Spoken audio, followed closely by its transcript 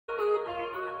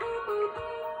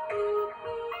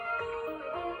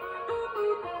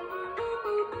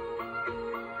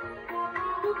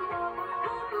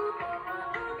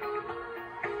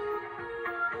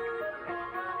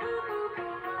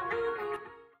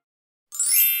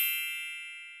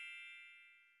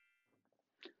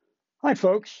Hi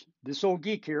folks, this old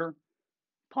geek here.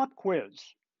 Pop quiz.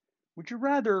 Would you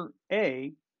rather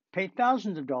A, pay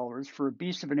thousands of dollars for a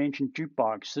beast of an ancient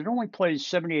jukebox that only plays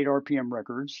 78 RPM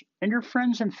records and your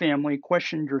friends and family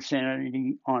questioned your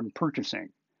sanity on purchasing?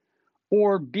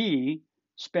 Or B,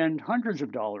 spend hundreds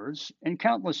of dollars and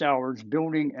countless hours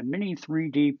building a mini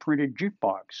 3D printed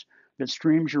jukebox that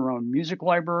streams your own music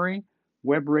library,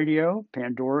 web radio,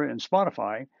 Pandora, and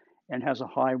Spotify, and has a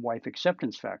high wife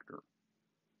acceptance factor?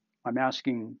 I'm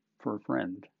asking for a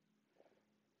friend.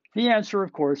 The answer,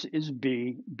 of course, is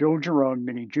B, build your own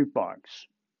mini jukebox.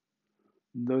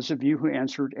 Those of you who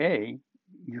answered A,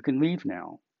 you can leave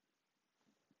now.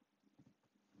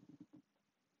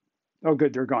 Oh,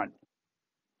 good, they're gone.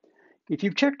 If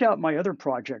you've checked out my other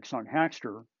projects on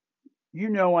Hackster, you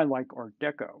know I like Art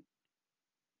Deco.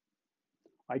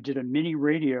 I did a mini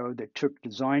radio that took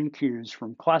design cues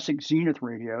from classic Zenith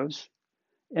radios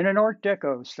and an Art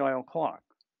Deco style clock.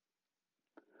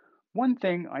 One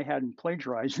thing I hadn't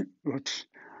plagiarized,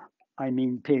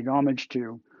 paid homage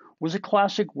to, was a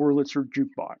classic Wurlitzer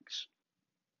jukebox.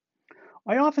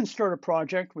 I often start a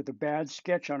project with a bad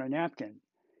sketch on a napkin.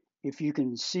 If you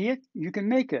can see it, you can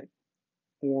make it,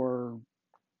 or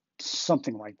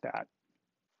something like that.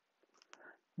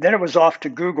 Then it was off to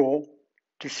Google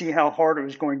to see how hard it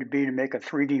was going to be to make a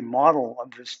 3D model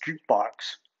of this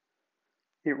jukebox.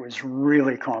 It was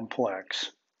really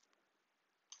complex.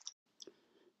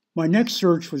 My next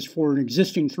search was for an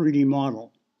existing 3D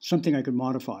model, something I could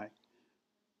modify.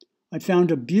 I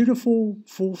found a beautiful,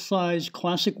 full-size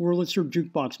classic Wurlitzer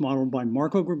jukebox model by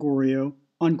Marco Gregorio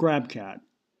on GrabCAD.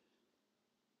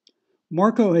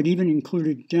 Marco had even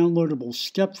included downloadable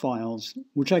step files,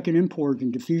 which I can import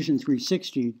into Fusion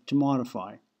 360 to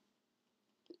modify.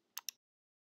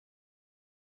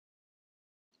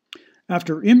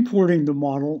 After importing the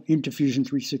model into Fusion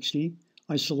 360,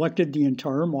 I selected the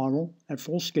entire model at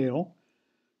full scale,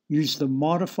 used the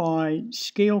Modify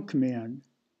Scale command.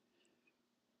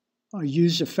 I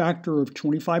used a factor of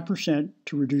 25%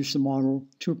 to reduce the model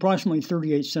to approximately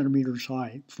 38 centimeters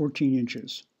high, 14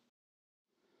 inches.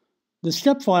 The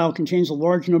step file contains a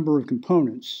large number of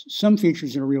components. Some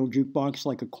features in a real jukebox,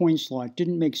 like a coin slot,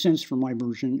 didn't make sense for my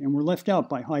version and were left out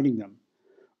by hiding them.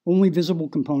 Only visible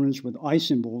components with eye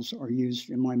symbols are used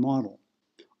in my model.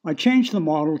 I changed the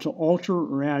model to alter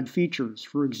or add features.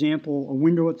 For example, a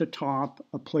window at the top,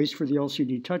 a place for the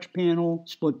LCD touch panel,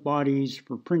 split bodies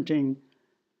for printing,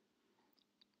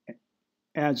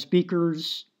 add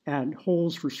speakers, add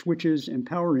holes for switches and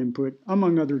power input,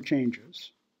 among other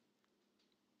changes.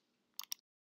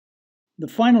 The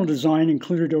final design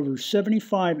included over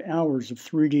 75 hours of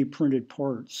 3D printed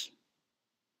parts.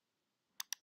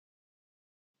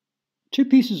 Two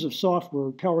pieces of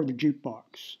software power the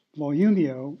jukebox.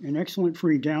 𝐡𝐚𝐤𝐬𝐿, an excellent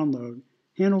free download,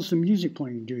 handles the music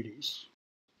playing duties.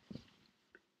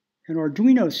 An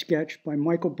Arduino sketch by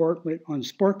Michael Bartlett on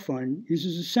SparkFun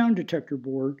uses a sound detector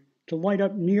board to light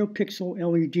up NeoPixel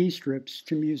LED strips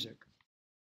to music.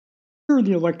 Here are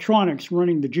the electronics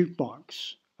running the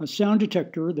jukebox: a sound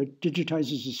detector that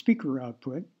digitizes the speaker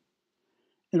output,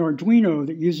 an Arduino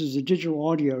that uses the digital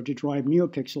audio to drive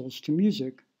NeoPixels to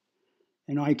music,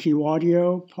 an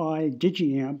𝐴𝐾 Pi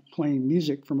digiamp playing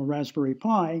music from a Raspberry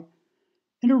Pi,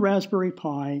 and a Raspberry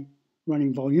Pi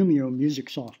running 𝐡𝐚𝐤𝐬𝐿 music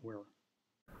software.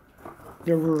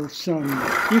 There were some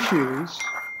issues.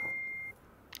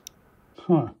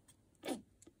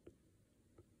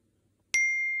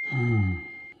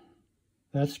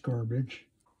 That's garbage.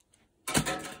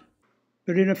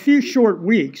 But in a few short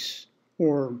weeks,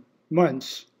 or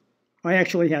months, I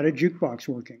actually had a jukebox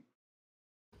working.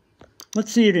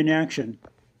 Let's see it in action.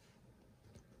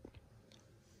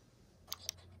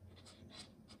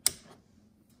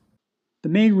 The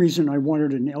main reason I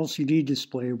wanted an LCD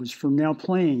display was for now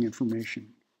playing information.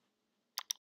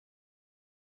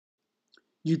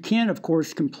 You can, of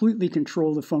course, completely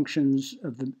control the functions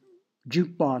of the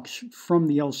jukebox from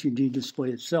the LCD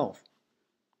display itself.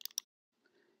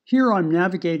 Here I'm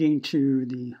navigating to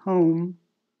the home,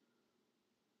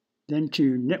 then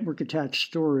to network attached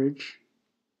storage,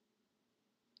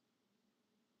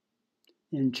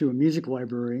 and to a music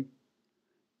library.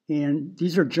 And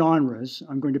these are genres.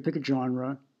 I'm going to pick a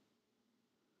genre,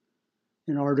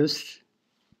 an artist,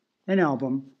 an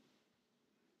album,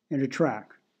 and a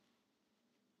track.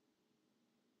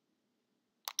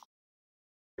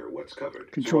 What's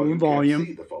covered. Control the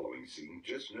volume,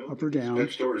 up or down,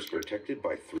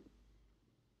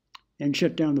 and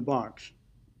shut down the box.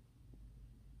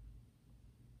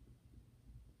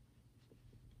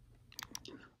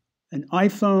 An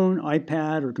iPhone,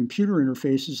 iPad, or computer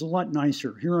interface is a lot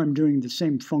nicer. Here I'm doing the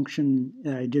same function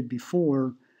that I did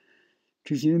before,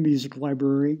 choosing the music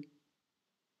library,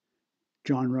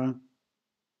 genre,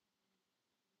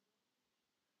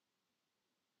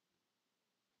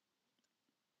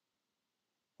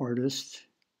 artist,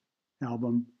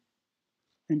 album,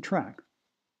 and track.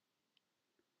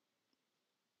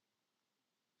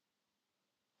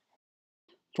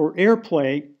 For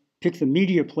AirPlay, pick the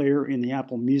media player in the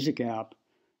Apple Music app,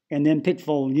 and then pick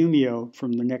Volumio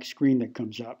from the next screen that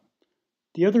comes up.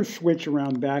 The other switch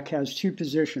around back has two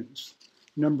positions.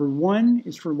 Number 1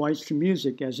 is for lights to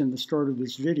music, as in the start of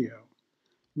this video.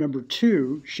 Number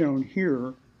 2, shown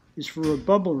here, is for a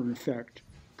bubbler effect,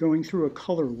 going through a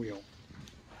color wheel.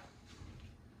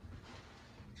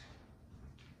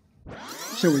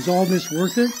 So is all this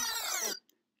worth it?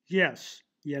 Yes,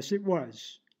 it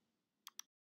was.